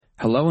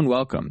Hello and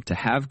welcome to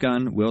Have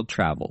Gun Will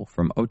Travel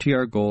from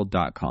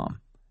OTRGold.com.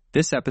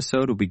 This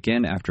episode will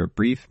begin after a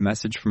brief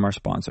message from our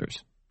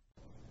sponsors.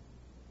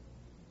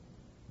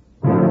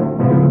 You're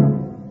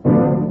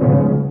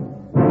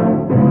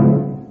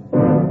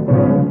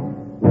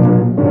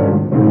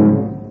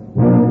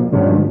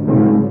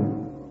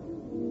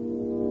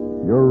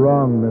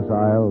wrong, Miss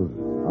Isles.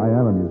 I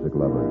am a music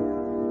lover.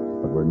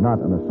 But we're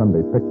not on a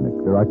Sunday picnic.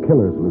 There are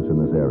killers loose in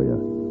this area.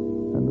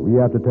 And we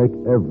have to take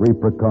every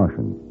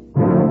precaution.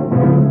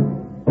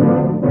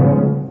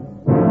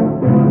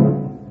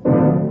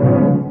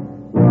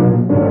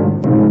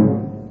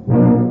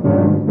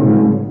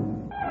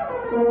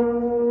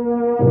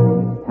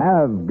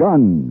 Have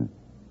Gun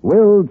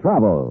Will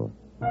Travel.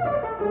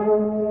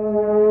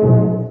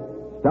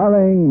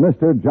 Starring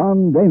Mr.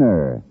 John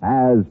Daner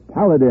as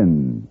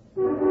Paladin.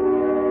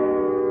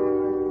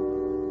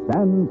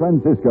 San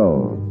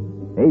Francisco,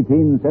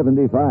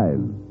 1875.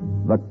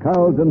 The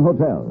Carlton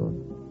Hotel.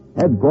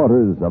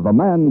 Headquarters of a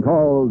man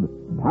called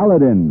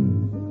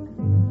Paladin.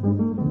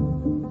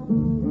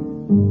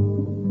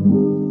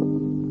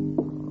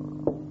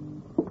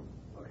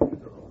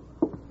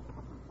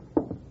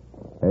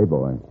 Hey,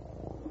 boy.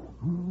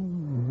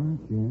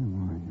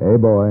 Hey,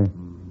 boy.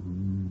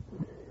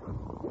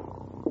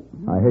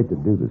 I hate to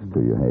do this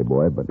to you, hey,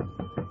 boy, but...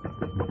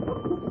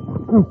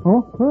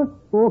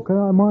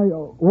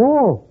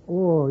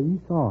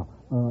 Esau.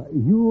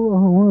 You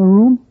want a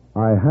room?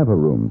 I have a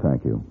room,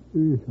 thank you.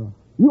 Esau.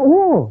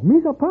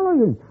 Mr.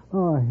 Paladin.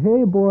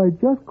 Hey, boy,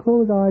 just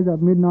close eyes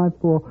at midnight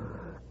for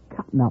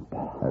catnap.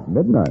 At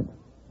midnight?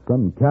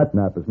 Some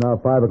catnap. It's now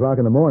 5 o'clock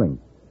in the morning.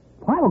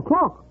 5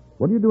 o'clock?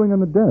 What are you doing on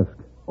the desk?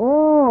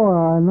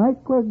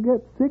 Night clerk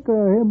gets sick,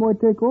 hey, boy,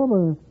 take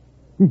over.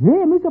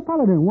 Hey, Mr.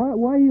 Paladin,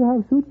 why you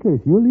have suitcase?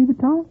 You leave the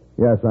town?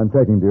 Yes, I'm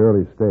taking the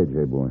early stage,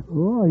 hey, boy.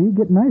 Oh, you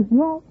get nice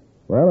job?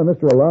 Well,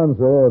 Mr.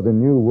 Alonso of the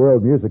New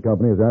World Music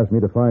Company has asked me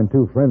to find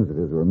 2 friends of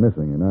his who are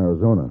missing in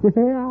Arizona.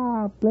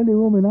 Yeah, plenty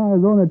room in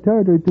Arizona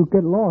territory to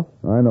get lost.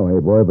 I know, hey,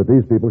 boy, but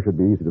these people should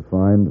be easy to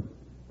find.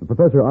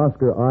 Professor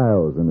Oscar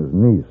Isles and his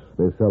niece,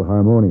 they sell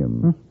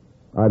harmoniums.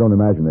 I don't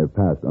imagine they've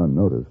passed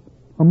unnoticed.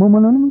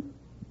 Anonymous?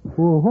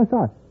 Well, what's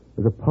that?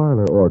 There's a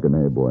parlor organ,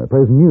 hey, boy. It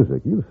plays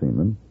music. You've seen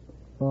them.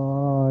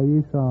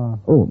 Esau.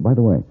 Oh, by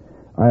the way,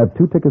 I have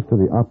 2 tickets to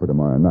the opera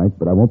tomorrow night,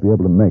 but I won't be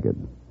able to make it.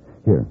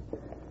 Here.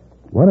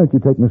 Why don't you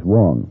take Miss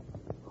Wong?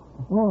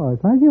 Oh,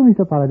 thank you,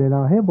 Mr. Paladin.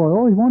 Hey, boy, I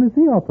always wanted to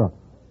see opera.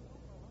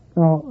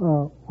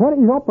 What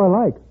is opera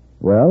like?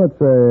 Well, it's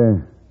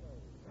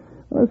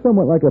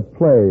somewhat like a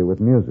play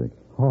with music.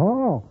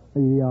 Oh,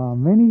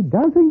 many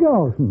dancing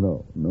girls?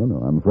 No.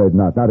 I'm afraid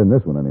not. Not in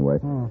this one, anyway.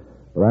 Oh.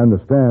 But I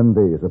understand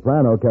the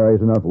soprano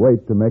carries enough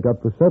weight to make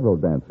up for several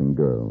dancing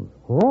girls.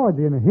 Oh,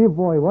 then, hey,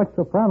 boy, what's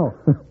soprano?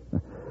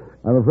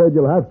 I'm afraid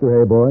you'll have to,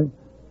 hey, boy.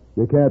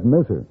 You can't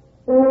miss her.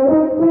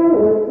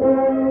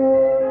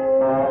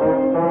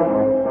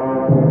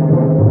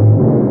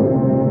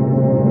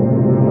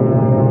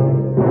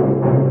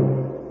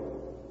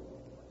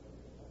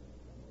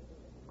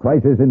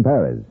 Crisis in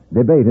Paris.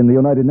 Debate in the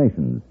United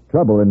Nations.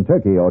 Trouble in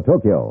Turkey or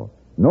Tokyo.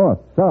 North,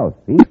 south,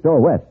 east or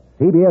west.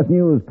 CBS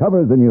News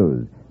covers the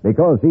news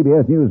because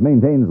CBS News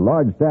maintains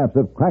large staffs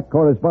of crack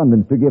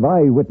correspondents to give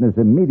eyewitness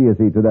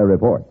immediacy to their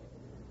reports.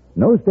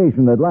 No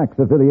station that lacks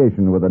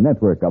affiliation with a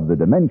network of the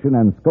dimension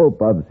and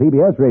scope of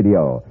CBS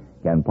Radio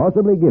can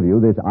possibly give you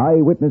this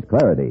eyewitness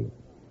clarity.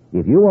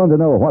 If you want to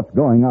know what's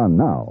going on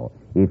now,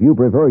 if you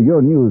prefer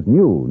your news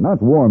new,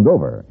 not warmed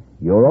over,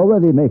 you're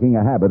already making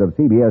a habit of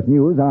CBS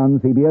News on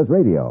CBS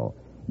Radio.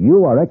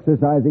 You are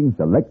exercising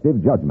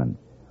selective judgment.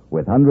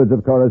 With hundreds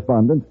of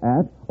correspondents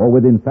at or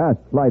within fast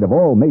flight of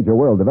all major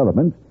world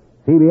developments,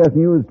 CBS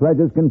News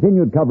pledges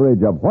continued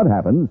coverage of what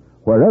happens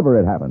wherever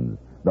it happens.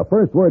 The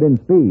first word in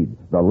speed,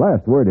 the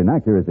last word in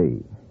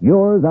accuracy.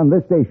 Yours on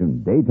this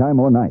station, daytime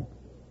or night.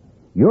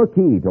 Your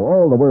key to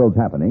all the world's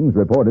happenings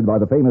reported by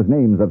the famous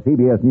names of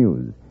CBS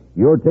News.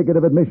 Your ticket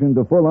of admission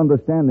to full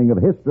understanding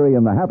of history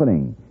and the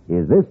happening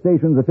is this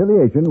station's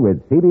affiliation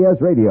with CBS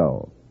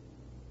Radio.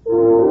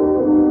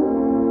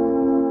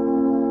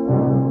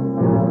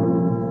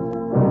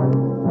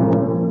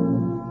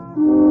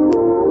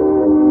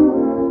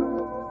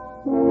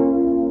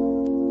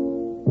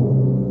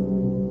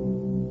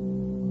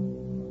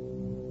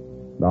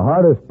 The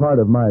hardest part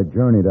of my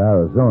journey to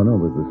Arizona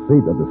was the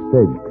seat of the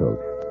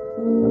stagecoach.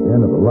 At the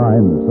end of the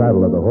line, the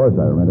saddle of the horse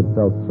I rented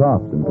felt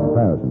soft in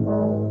comparison.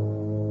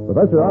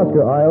 Professor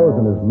Oscar Isles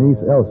and his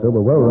niece Elsa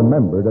were well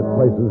remembered at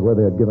places where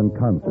they had given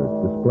concerts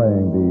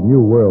displaying the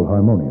New World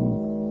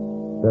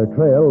Harmonium. Their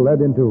trail led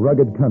into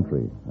rugged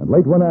country, and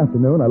late one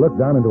afternoon I looked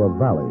down into a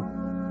valley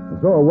and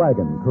saw a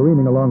wagon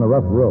careening along a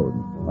rough road.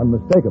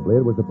 Unmistakably,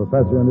 it was the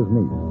professor and his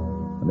niece,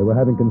 and they were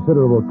having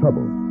considerable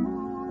trouble.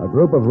 A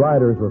group of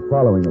riders were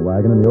following the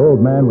wagon, and the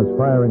old man was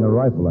firing a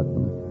rifle at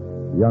them.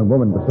 The young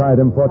woman beside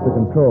him fought to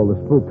control the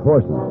spooked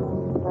horses.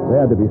 They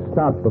had to be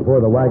stopped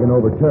before the wagon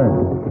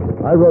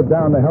overturned. I rode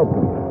down to help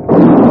them.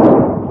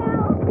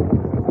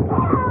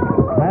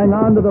 Hang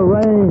on to the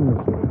reins.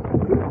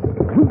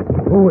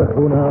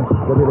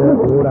 Get me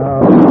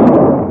there.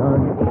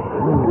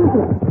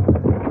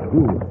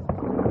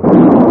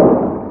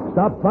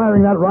 Stop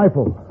firing that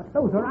rifle.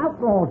 Those are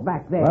outlaws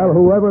back there. Well,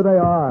 whoever they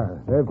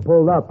are, they've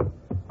pulled up.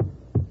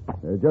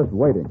 They're just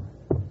waiting.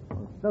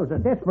 Those are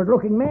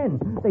desperate-looking men.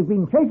 They've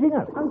been chasing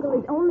us. Uncle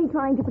is only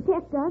trying to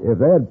protect us. If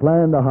they had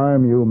planned to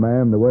harm you,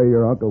 ma'am, the way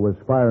your uncle was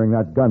firing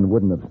that gun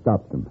wouldn't have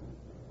stopped them.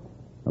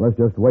 Now, let's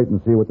just wait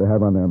and see what they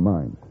have on their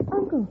minds.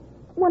 Uncle,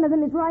 one of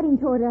them is riding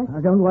toward us.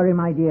 Don't worry,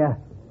 my dear.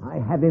 I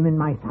have him in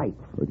my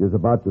sights. Which is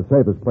about the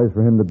safest place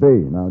for him to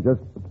be. Now, just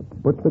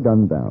put the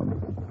gun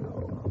down.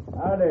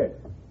 Howdy.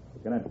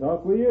 Can I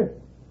talk with you?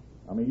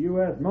 I'm a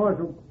U.S.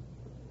 Marshal.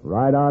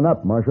 Right on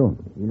up, Marshal.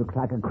 He looks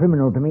like a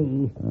criminal to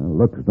me.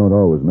 Looks don't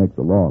always make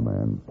the law,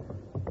 man.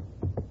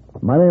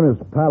 My name is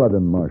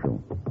Paladin,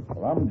 Marshal.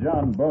 Well, I'm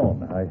John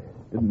Bone. I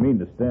didn't mean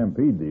to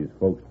stampede these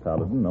folks,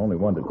 Paladin. I only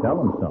wanted to tell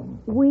them something.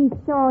 We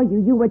saw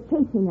you. You were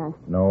chasing us.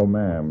 No,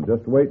 ma'am.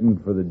 Just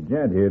waiting for the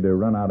gent here to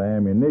run out of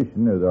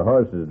ammunition or the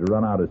horses to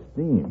run out of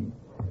steam.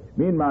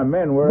 Me and my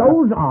men were...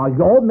 Those are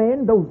your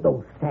men?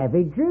 Those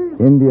savages?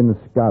 Indian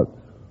scouts.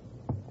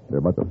 They're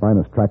about the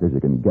finest trackers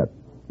you can get.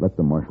 Let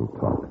the Marshal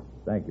talk.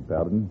 Thank you,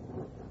 Paladin.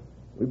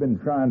 We've been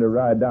trying to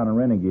ride down a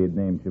renegade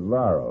named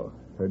Chivaro.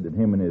 Heard that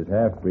him and his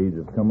half-breeds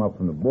have come up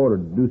from the border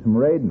to do some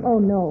raiding. Oh,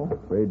 no.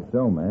 Afraid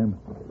so, ma'am.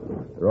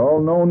 They're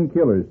all known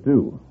killers,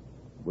 too.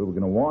 We were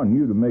going to warn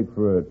you to make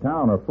for a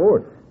town or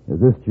fort. Is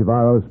this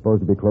Chivaro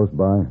supposed to be close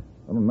by?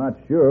 I'm not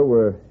sure.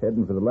 We're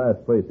heading for the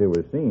last place they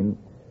were seen.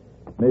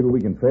 Maybe we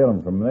can trail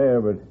them from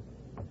there, but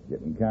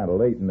getting kind of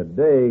late in the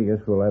day,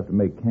 guess we'll have to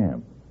make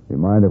camp. You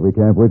mind if we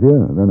camp with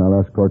you? Then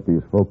I'll escort these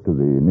folk to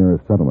the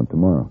nearest settlement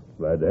tomorrow.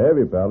 Glad to have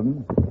you,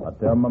 Paladin. I'll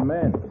tell my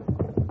men.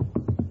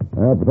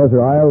 Well, Professor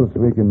Isles,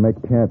 we can make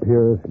camp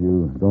here if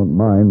you don't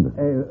mind.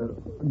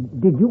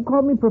 Did you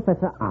call me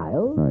Professor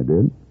Isles? I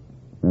did.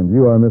 And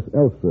you are Miss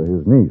Elsa,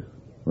 his niece,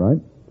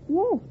 right?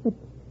 Yes, but...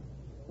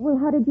 Well,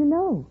 how did you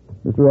know?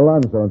 Mr.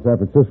 Alonso in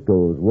San Francisco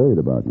was worried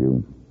about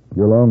you.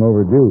 You're long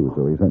overdue,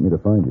 so he sent me to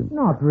find you.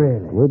 Not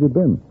really. Where have you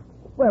been?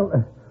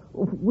 Well,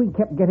 we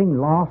kept getting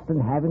lost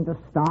and having to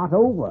start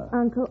over.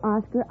 Uncle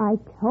Oscar, I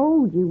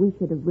told you we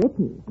should have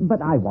written.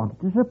 But I wanted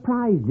to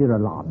surprise dear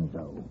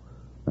Alonzo.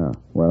 Ah,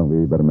 well,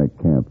 we better make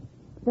camp.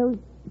 Those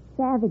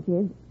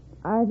savages,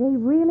 are they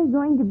really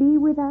going to be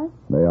with us?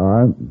 They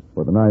are,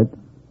 for the night.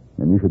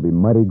 And you should be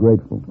mighty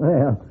grateful.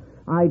 Well,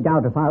 I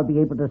doubt if I'll be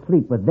able to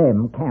sleep with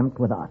them camped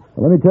with us.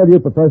 Well, let me tell you,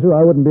 Professor,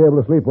 I wouldn't be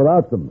able to sleep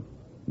without them.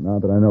 Now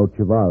that I know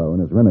Chivaro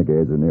and his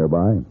renegades are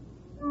nearby.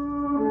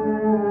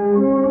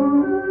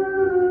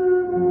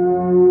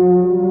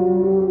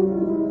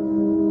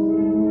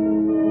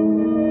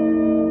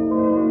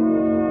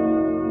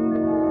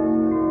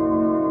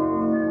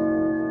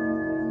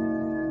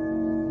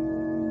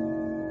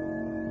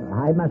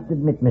 I must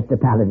admit, Mr.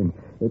 Paladin,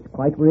 it's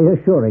quite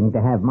reassuring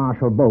to have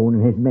Marshal Bone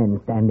and his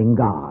men standing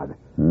guard.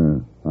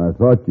 I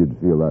thought you'd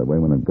feel that way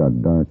when it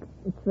got dark.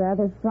 It's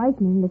rather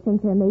frightening to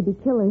think there may be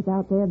killers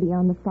out there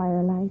beyond the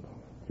firelight.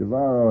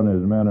 Chivaro and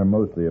his men are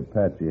mostly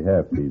Apache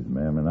half-breeds,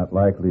 ma'am, and not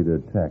likely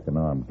to attack an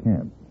armed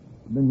camp.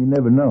 Then you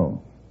never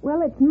know.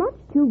 Well, it's much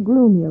too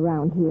gloomy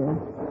around here.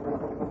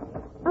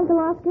 Uncle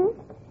Oscar,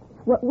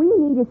 what we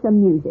need is some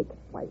music.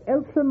 Why,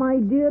 Elsa, my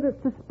dear,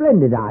 it's a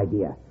splendid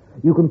idea.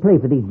 You can play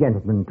for these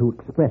gentlemen to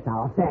express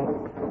our thanks.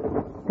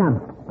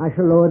 Come, I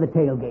shall lower the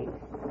tailgate.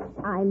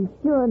 I'm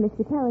sure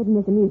Mr. Paladin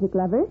is a music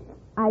lover.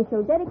 I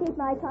shall dedicate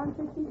my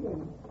concert to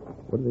him.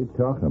 What are they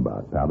talking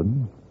about,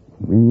 Paladin?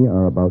 We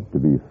are about to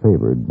be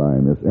favored by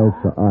Miss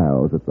Elsa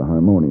Isles at the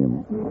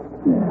harmonium.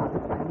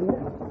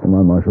 Come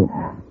on, Marshal.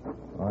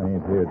 I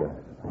ain't heard the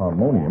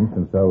harmonium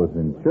since I was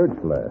in church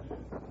last.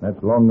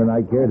 That's longer than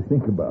I care to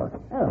think about.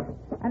 Oh,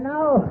 and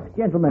now,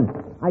 gentlemen,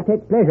 I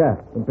take pleasure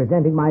in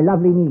presenting my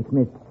lovely niece,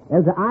 Miss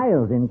Elsa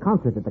Isles, in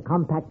concert at the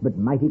compact but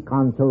mighty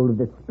console of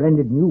this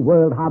splendid New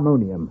World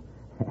Harmonium.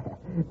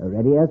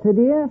 Ready, Elsa,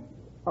 dear?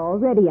 All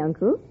ready,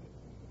 Uncle.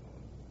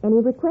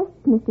 Any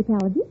requests, Mr.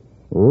 Paladin?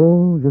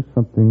 Oh, just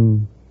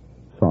something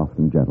soft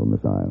and gentle,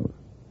 Miss Isles.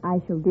 I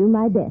shall do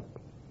my best.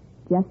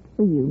 Just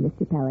for you,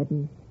 Mr.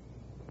 Paladin.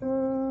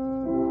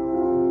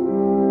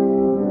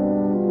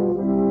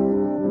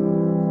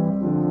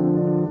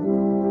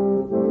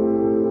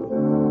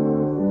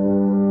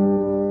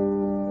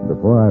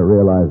 Before I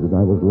realized it,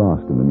 I was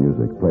lost in the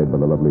music played by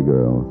the lovely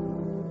girl.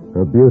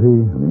 Her beauty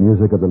and the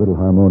music of the little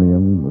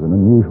harmonium was an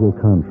unusual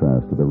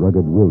contrast to the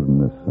rugged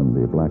wilderness and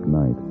the black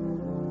night.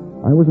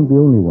 I wasn't the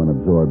only one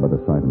absorbed by the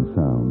sight and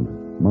sound.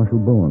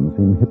 Marshal Bowen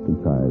seemed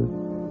hypnotized,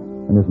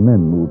 and his men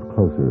moved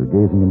closer,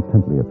 gazing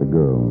intently at the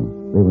girl.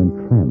 They were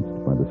entranced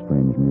by the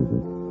strange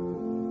music.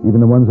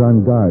 Even the ones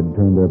on guard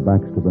turned their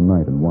backs to the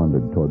night and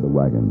wandered toward the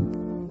wagon.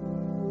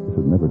 This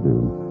would never do.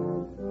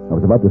 I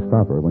was about to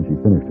stop her when she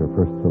finished her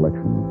first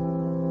selection.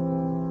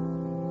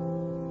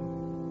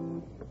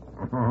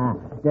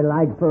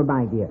 Delightful,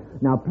 my dear.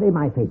 Now play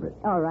my favorite.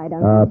 All right,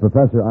 Uncle.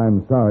 Professor,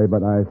 I'm sorry,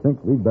 but I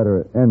think we'd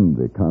better end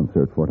the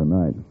concert for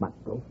tonight. But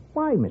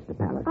why, Mr.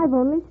 Paladin? I've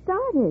only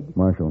started.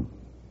 Marshal.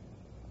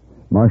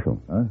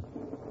 Huh?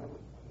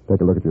 Take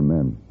a look at your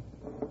men.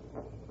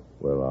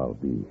 Well, I'll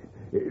be...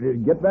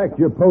 Get back to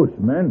your posts,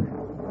 men.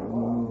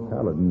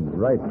 Paladin's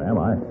right, ma'am.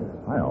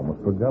 I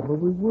almost forgot where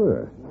we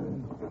were.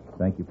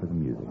 Thank you for the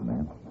music,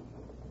 ma'am.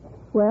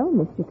 Well,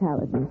 Mr.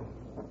 Paladin,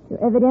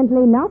 you're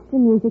evidently not the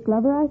music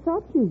lover I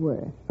thought you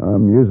were. A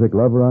music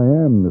lover I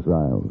am, Miss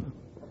Isles.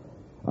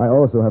 I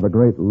also have a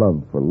great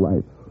love for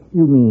life.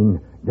 You mean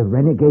the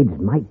renegades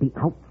might be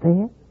out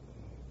there?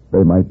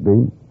 They might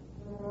be.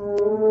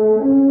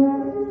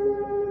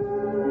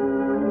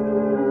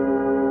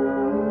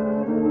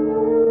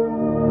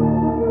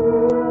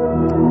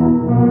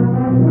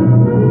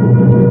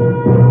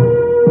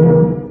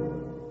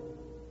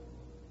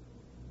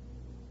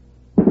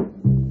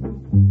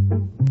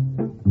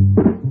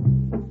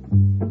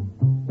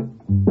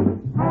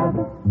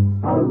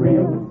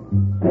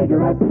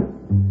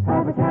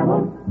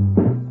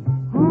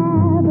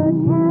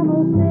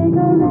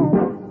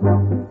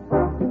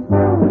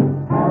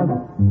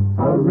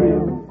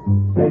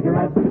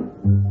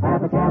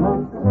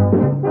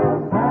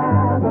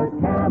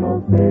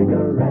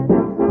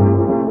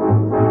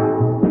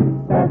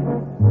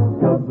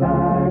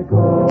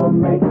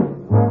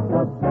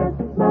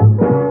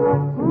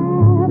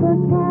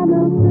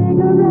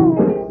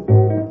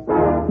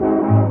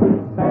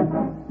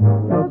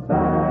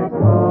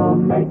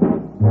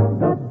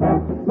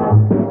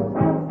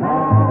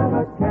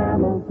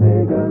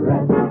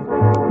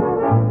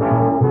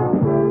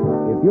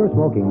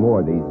 Smoking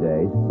more these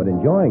days, but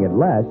enjoying it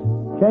less,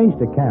 change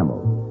to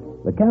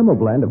Camel. The Camel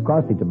blend of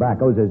costly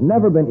tobaccos has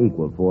never been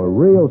equaled for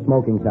real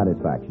smoking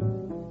satisfaction.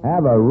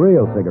 Have a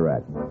real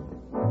cigarette.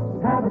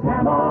 Have a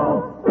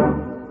Camel!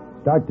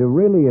 Start to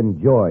really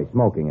enjoy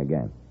smoking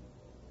again.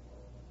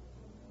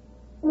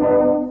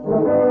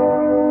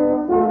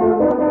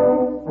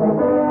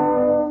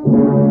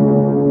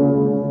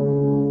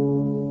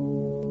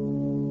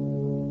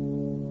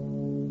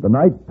 The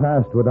night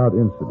passed without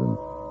incident.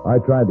 I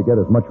tried to get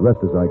as much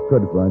rest as I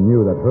could, for I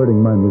knew that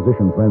herding my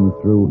musician friends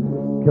through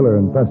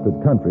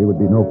killer-infested country would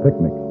be no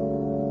picnic.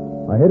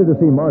 I hated to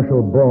see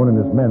Marshal Bone and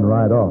his men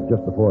ride off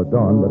just before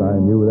dawn, but I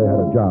knew they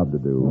had a job to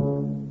do.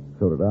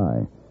 So did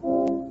I.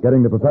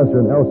 Getting the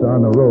professor and Elsa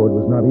on the road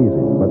was not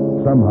easy, but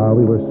somehow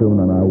we were soon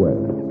on our way.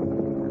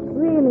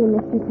 Really,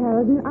 Mr.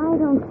 Paladin, I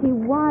don't see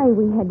why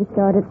we had to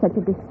start at such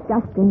a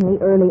disgustingly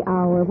early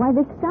hour. Why,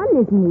 the sun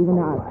isn't even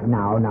up.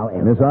 Now,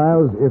 Elsa. Miss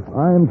Isles, if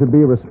I'm to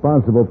be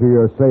responsible for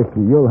your safety,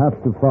 you'll have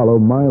to follow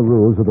my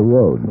rules of the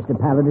road. Mr.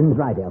 Paladin's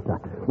right,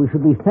 Elsa. We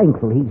should be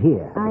thankful he's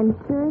here. I'm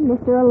sure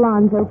Mr.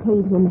 Alonzo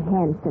paid him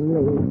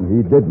handsomely.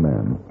 He did,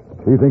 ma'am.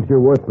 He thinks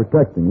you're worth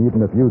protecting,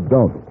 even if you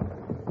don't.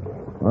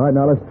 All right,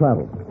 now let's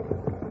travel.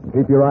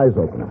 Keep your eyes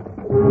open.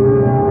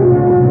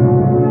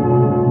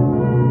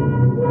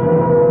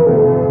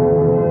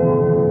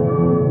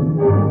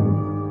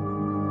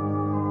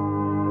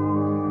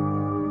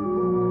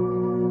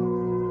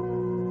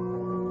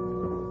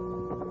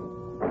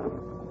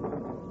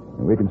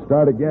 We can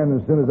start again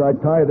as soon as I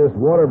tie this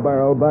water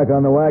barrel back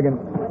on the wagon.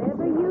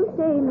 Whatever you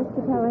say,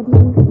 Mr.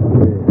 Paladin.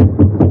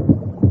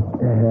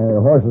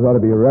 The horses ought to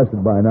be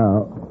rested by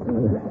now.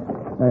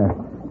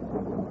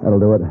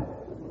 That'll do it.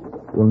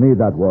 We'll need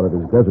that water.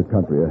 There's desert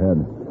country ahead.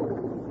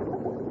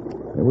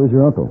 Hey, where's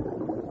your uncle?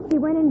 He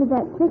went into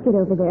that thicket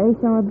over there. He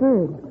saw a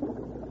bird.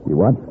 You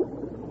what?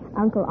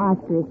 Uncle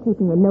Oscar is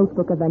keeping a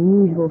notebook of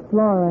unusual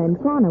flora and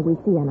fauna we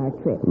see on our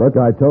trip. Look,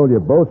 I told you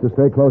both to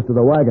stay close to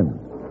the wagon.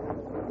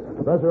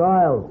 Professor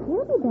Isles.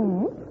 He'll be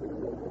back.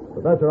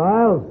 Professor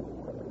Isles.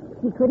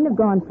 He couldn't have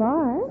gone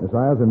far. Miss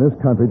Isles, in this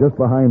country, just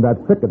behind that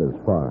thicket is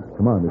far.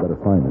 Come on, we better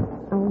find him.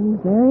 Oh,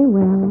 very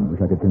well. I wish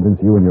I could convince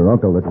you and your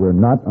uncle that we're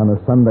not on a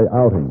Sunday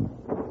outing.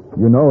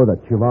 You know that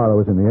Chivaro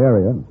is in the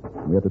area.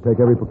 We have to take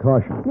every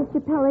precaution.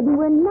 Mr. Paladin,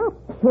 we're not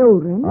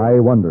children.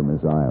 I wonder,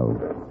 Miss Isles.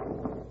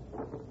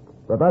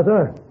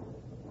 Professor?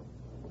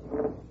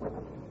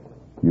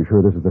 You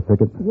sure this is the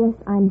thicket? Yes,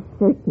 I'm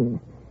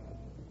certain.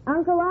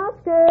 Uncle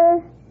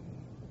Oscar!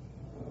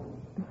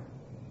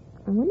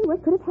 I wonder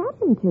what could have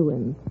happened to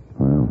him.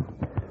 Well,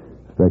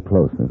 stay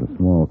close. There's a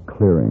small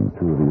clearing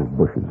through these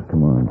bushes.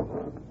 Come on.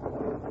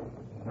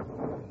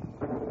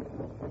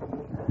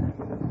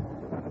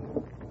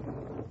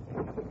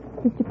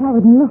 Mr.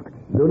 Paladin, look.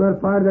 Do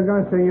not fire the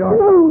gun, senor.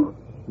 No.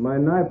 My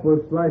knife will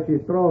slice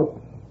his throat.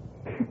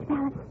 Mr.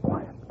 Paladin.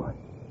 Quiet.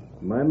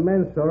 My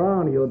men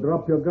surround you.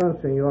 Drop your gun,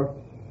 senor.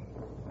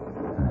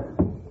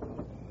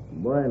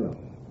 Bueno.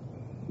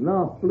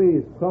 Now,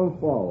 please, come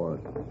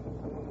forward.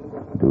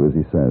 Do as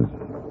he says.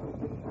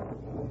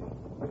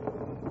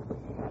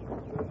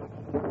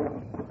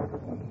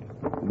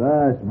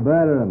 That's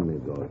better,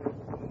 amigos.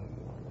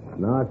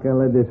 Now I can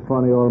let this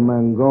funny old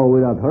man go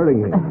without hurting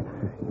him.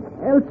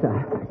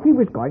 Elsa, he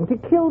was going to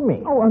kill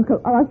me. Oh,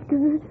 Uncle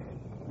Oscar.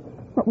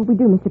 What will we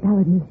do, Mr.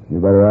 Paladin? You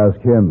better ask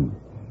him.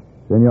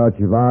 Senor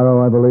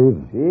Chivaro, I believe.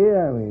 Si,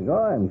 amigo,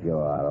 I'm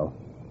Chivaro.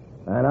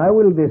 And I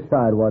will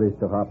decide what is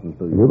to happen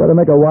to you. You better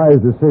make a wise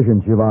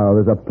decision, Chivaro.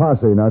 There's a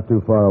posse not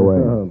too far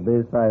away.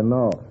 This I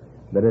know.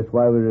 That is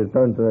why we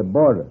return to the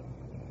border.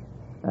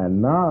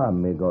 And now,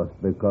 amigos,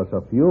 because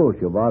of you,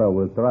 Chivaro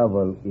will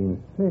travel in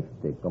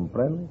safety,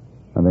 comprende?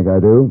 I think I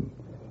do.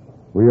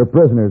 We're your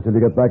prisoners till you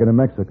get back into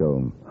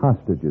Mexico.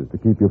 Hostages to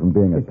keep you from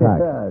being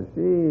attacked.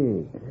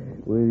 See.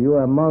 With you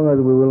among us,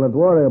 we will not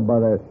worry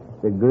about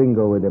the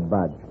gringo with the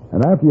badge.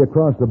 And after you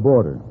cross the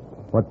border,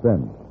 what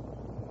then?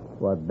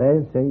 What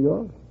then,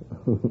 senor?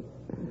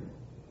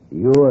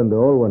 You and the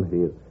old one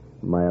here,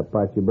 my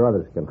Apache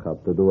brothers, can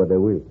have to do what they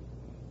will.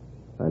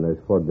 And as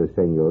for the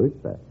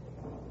senorita,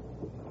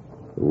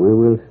 we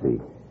will see.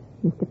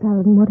 Mr.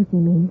 Paladin, what does he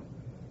mean?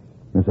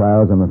 Miss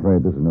Isles, I'm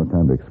afraid this is no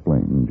time to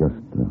explain.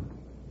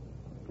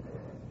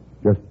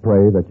 Just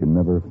pray that you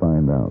never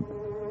find out.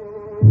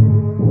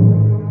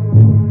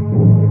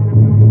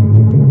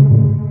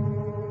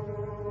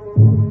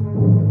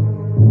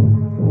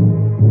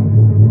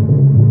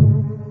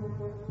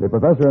 The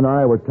professor and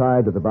I were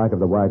tied to the back of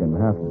the wagon,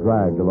 half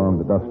dragged along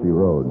the dusty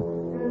road.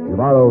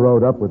 Navarro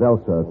rode up with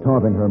Elsa,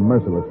 taunting her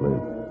mercilessly.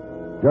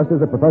 Just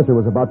as the professor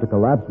was about to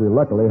collapse, we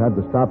luckily had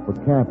to stop for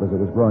camp as it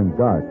was growing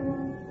dark.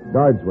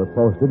 Guards were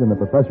posted, and the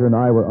professor and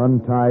I were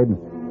untied and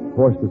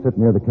forced to sit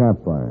near the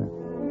campfire.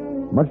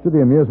 Much to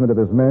the amusement of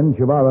his men,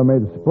 Chivarro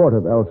made sport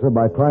of Elsa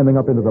by climbing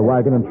up into the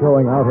wagon and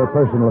throwing out her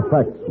personal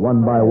effects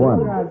one by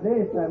one.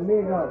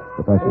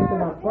 Professor,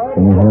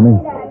 can you hear me?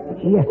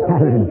 Yes,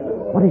 Paladin.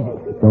 What is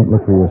it? Don't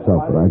look for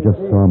yourself, but I just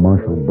saw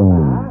Marshal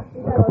Bone,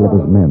 a couple of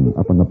his men,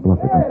 up on the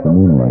bluff against the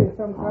moonlight.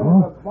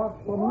 Oh?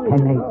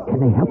 Can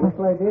they help us?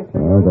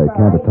 Well, they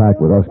can't attack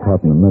with us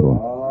caught in the middle.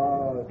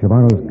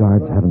 Chivarro's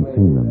guards haven't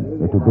seen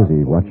them. They're too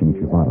busy watching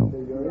Chivarro.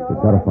 We've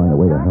got to find a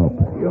way to help.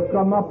 You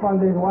come up on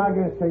this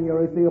wagon,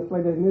 senorita. You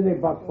play this music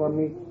box for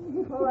me.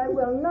 Oh, I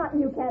will not,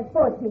 and you can't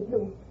force me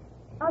to.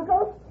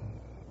 Uncle,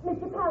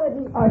 Mr.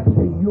 Paladin. I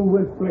say you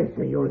will play,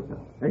 senorita.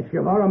 And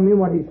Chivarro mean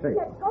what he says.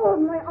 Let go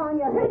of my arm.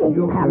 You're hurting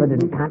me.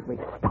 Paladin, can't we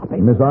stop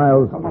him? Miss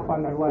Isles. Come up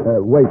on that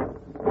wagon. Wait.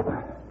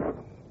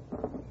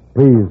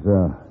 Please,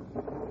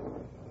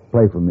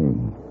 play for me.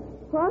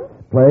 What?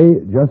 Play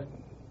just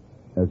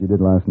as you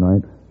did last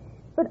night.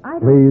 But I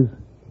don't... Please,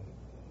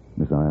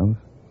 Miss Isles.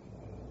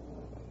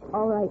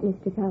 All right,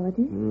 Mr.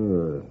 Paladin.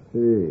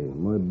 See,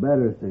 my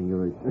better,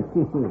 senorita.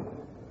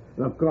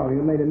 Look, Carl,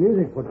 you made the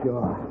music put you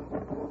on.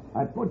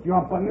 I put you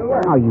up on the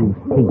work. Are you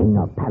thinking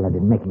of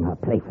Paladin making her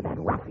play for that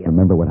ruffian?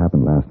 Remember what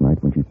happened last night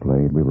when she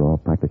played? We were all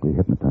practically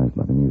hypnotized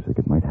by the music.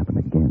 It might happen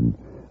again.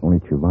 Only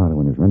Chivarro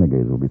and his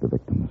renegades will be the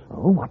victims.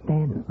 Oh, what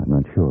then? I'm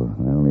not sure.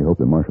 I only hope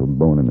that Marshal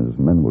Bone and his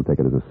men will take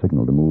it as a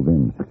signal to move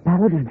in. But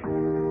Paladin...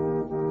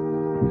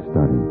 He's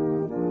starting.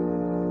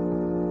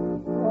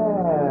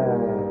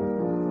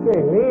 Qué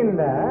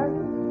linda,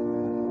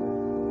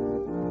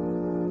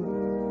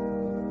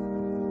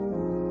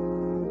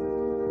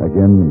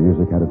 Again, the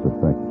music had its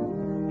effect.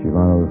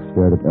 Chivarro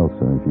stared at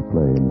Elsa as she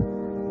played.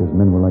 His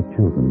men were like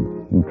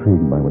children,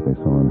 intrigued by what they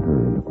saw and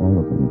heard. All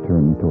of them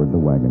turned toward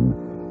the wagon,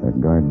 their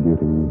guard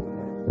duty,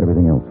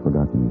 everything else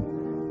forgotten.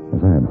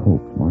 As I had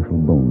hoped, Marshal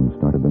Bone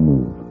started to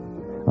move.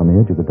 On the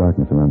edge of the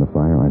darkness around the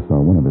fire, I saw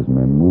one of his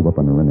men move up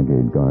on the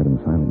renegade guard and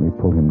silently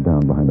pull him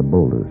down behind a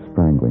boulder,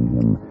 strangling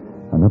him.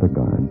 Another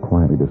guard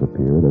quietly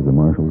disappeared as the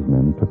marshal's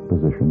men took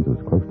positions as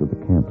close to the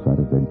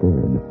campsite as they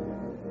dared.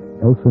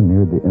 Elsa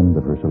neared the end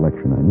of her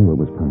selection. I knew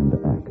it was time to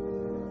act.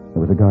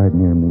 There was a guard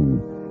near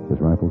me, his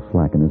rifle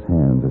slack in his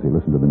hands as he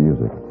listened to the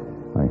music.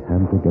 I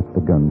had to get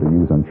the gun to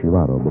use on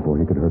Chivarro before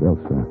he could hurt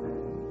Elsa.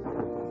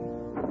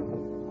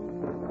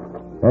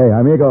 Hey,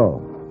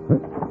 amigo.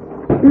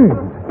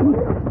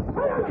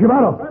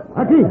 Chivarro,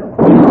 aquí.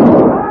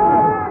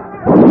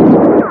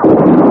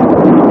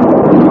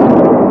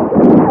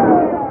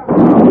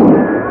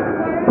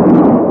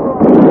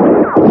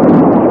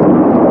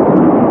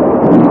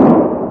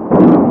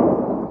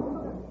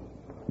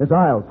 Miss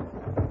Isles.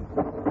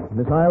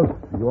 Miss Isles,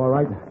 are you all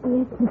right?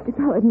 Yes, Mr.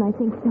 Paladin, I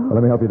think so. Well,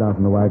 let me help you down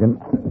from the wagon.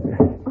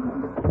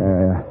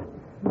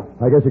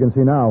 I guess you can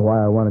see now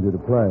why I wanted you to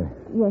play.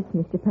 Yes,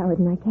 Mr.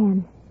 Paladin, I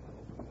can.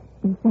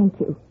 And thank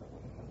you.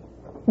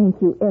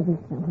 Thank you ever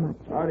so much.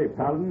 Howdy,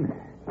 Paladin.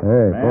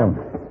 Hey, Ma'am,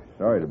 Paul.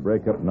 sorry to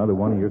break up another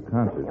one of your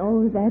concerts.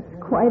 Oh, that's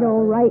quite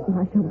all right,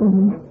 Marshal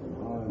Bone.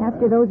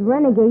 After those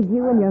renegades,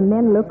 you and your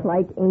men look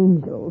like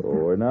angels.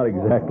 Oh, we're not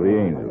exactly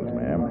angels,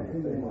 ma'am.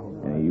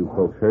 Any of you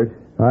folks hurt?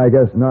 I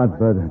guess not,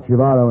 but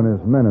Chivarro and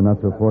his men are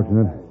not so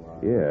fortunate.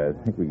 Yeah,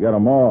 I think we got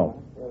them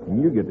all.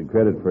 And you get the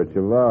credit for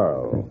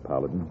Chivarro,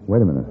 Paladin.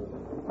 Wait a minute.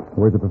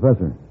 Where's the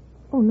professor?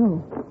 Oh,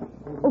 no.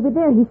 Over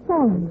there, he's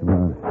fallen.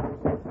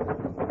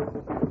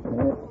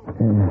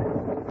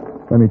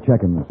 Let me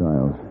check him, Miss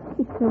Isles.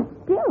 He's so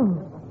still.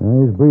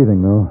 He's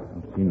breathing, though.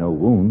 Don't see no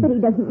wound. But he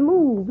doesn't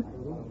move.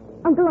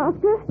 Uncle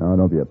Oscar? No,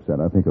 don't be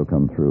upset. I think he'll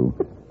come through.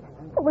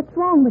 Oh, what's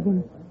wrong with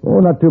him? Oh,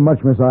 not too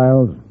much, Miss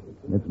Isles.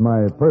 It's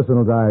my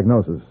personal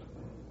diagnosis.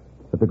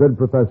 But the good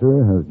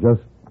professor has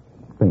just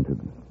fainted.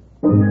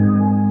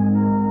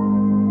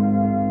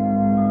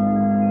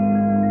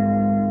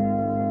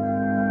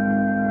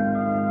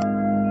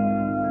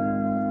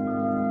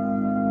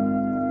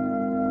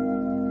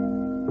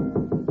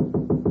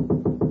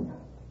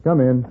 Come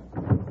in.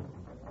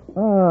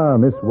 Ah,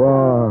 Miss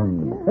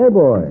Wong. Hey,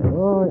 boy.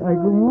 Oh,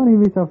 good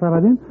morning, Mr.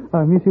 Paladin.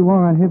 Missy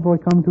Wong and her boy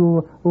come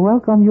to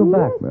welcome you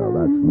back. Well,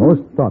 That's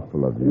most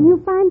thoughtful of you.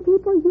 You find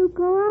people you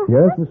go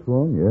after? Yes, Miss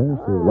Wong,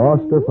 yes.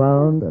 Lost or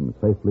found and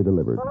safely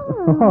delivered.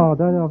 Oh,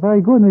 that's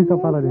very good,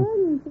 Mr. Paladin.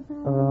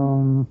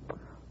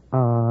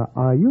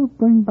 Are you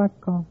bring back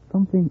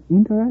something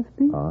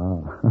interesting?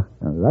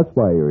 That's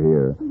why you're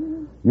here.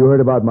 You heard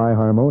about my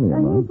harmonium,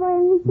 Hey, boy,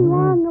 Missy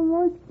Wong, I'm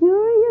most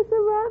curious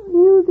about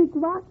music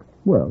box.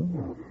 Well,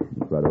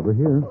 it's right over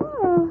here.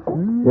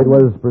 Oh. It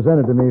was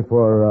presented to me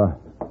for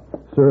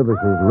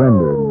services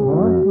rendered.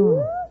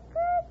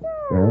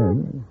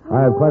 And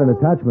I have quite an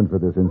attachment for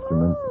this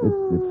instrument.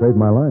 It saved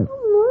my life.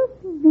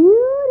 Most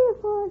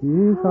beautiful.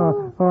 Yes,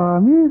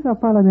 Mr.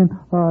 Paladin,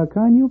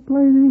 can you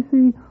play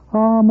this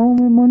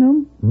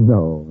harmonium?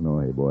 No,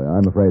 hey boy,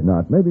 I'm afraid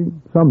not. Maybe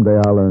someday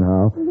I'll learn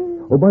how.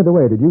 Oh, by the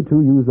way, did you two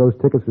use those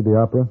tickets to the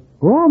opera?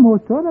 Oh,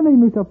 most certainly,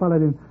 Mr.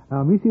 Paladin.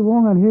 Missy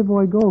Wong and Hey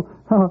Boy go,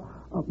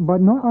 but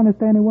not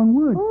understanding one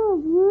word.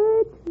 Oh,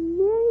 words,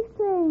 very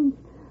strange.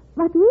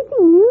 But we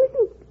sing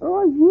music.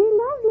 Oh, very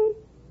lovely.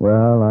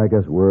 Well, I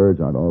guess words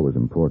aren't always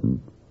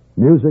important.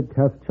 Music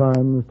hath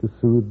charms to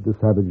soothe the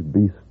savage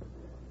beast,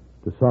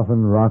 to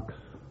soften rocks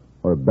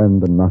or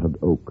bend the knotted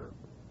oak.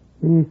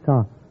 Yes,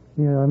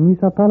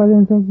 Mr.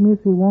 Paladin think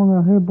Missy Wong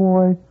and Hey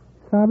Boy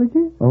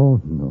savages?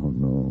 Oh,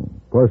 no.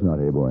 Of course not,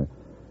 hey boy.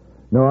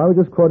 No, I was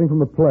just quoting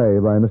from a play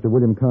by Mr.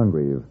 William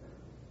Congreve.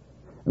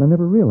 And I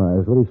never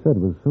realized what he said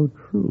was so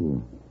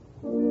true.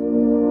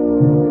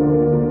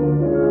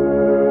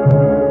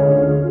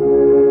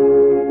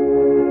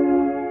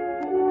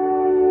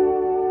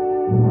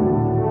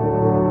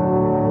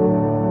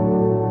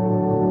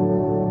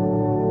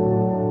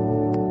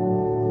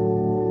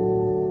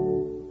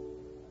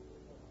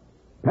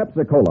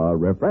 Pepsi-Cola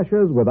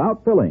refreshes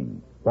without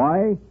filling.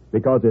 Why?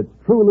 Because it's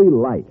truly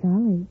light.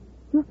 Charlie,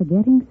 you're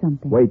forgetting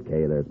something. Wait,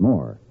 Kay, there's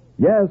more.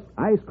 Yes,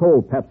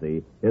 ice-cold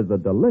Pepsi is the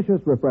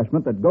delicious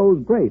refreshment that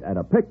goes great at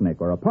a picnic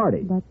or a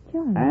party. But,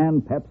 Charlie...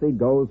 And Pepsi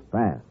goes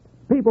fast.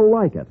 People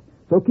like it,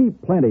 so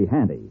keep plenty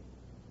handy.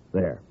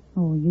 There.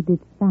 Oh, you did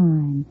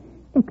fine,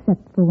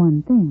 except for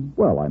one thing.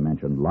 Well, I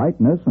mentioned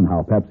lightness and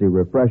how Pepsi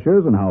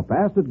refreshes and how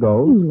fast it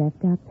goes. You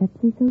left out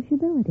Pepsi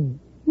sociability.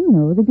 You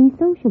know the Be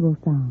Sociable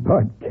song.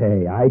 But,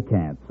 Kay, I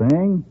can't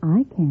sing.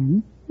 I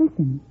can.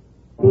 Listen.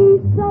 Be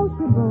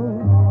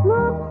sociable.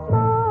 Look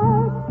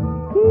smart.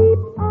 Keep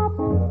up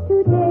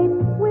to date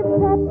with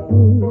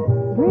Pepsi.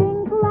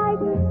 Drink light,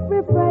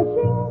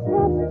 refreshing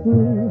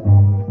Pepsi.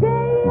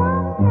 Stay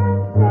young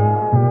and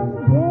fair and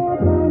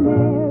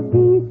debonair.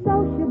 Be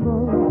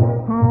sociable.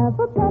 Have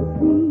a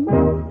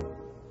Pepsi.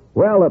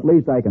 Well, at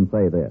least I can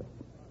say this.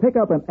 Pick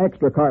up an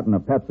extra carton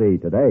of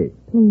Pepsi today.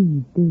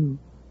 Please do.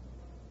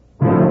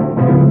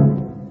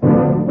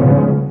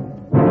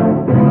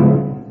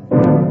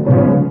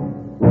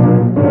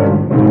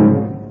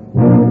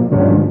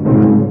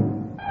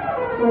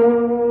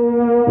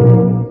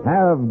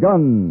 Have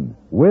Gun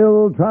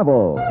Will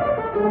Travel.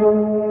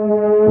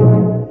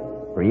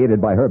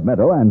 Created by Herb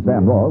Meadow and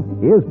Sam Rolfe,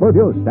 is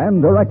produced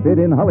and directed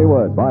in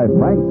Hollywood by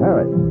Frank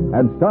Paris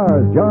and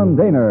stars John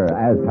Daner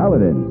as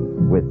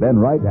Paladin, with Ben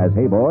Wright as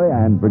Hey Boy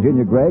and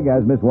Virginia Gregg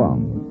as Miss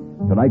Wong.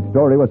 Tonight's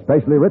story was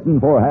specially written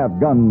for Have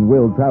Gun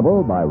Will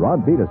Travel by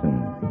Rod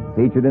Peterson.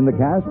 Featured in the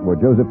cast were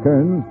Joseph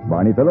Kearns,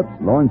 Barney Phillips,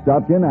 Lawrence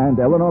Dobkin, and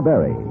Eleanor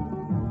Berry.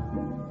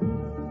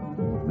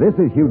 This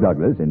is Hugh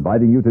Douglas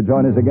inviting you to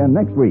join us again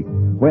next week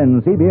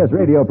when CBS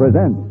Radio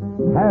presents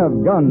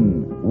Have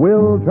Gun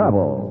Will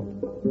Travel.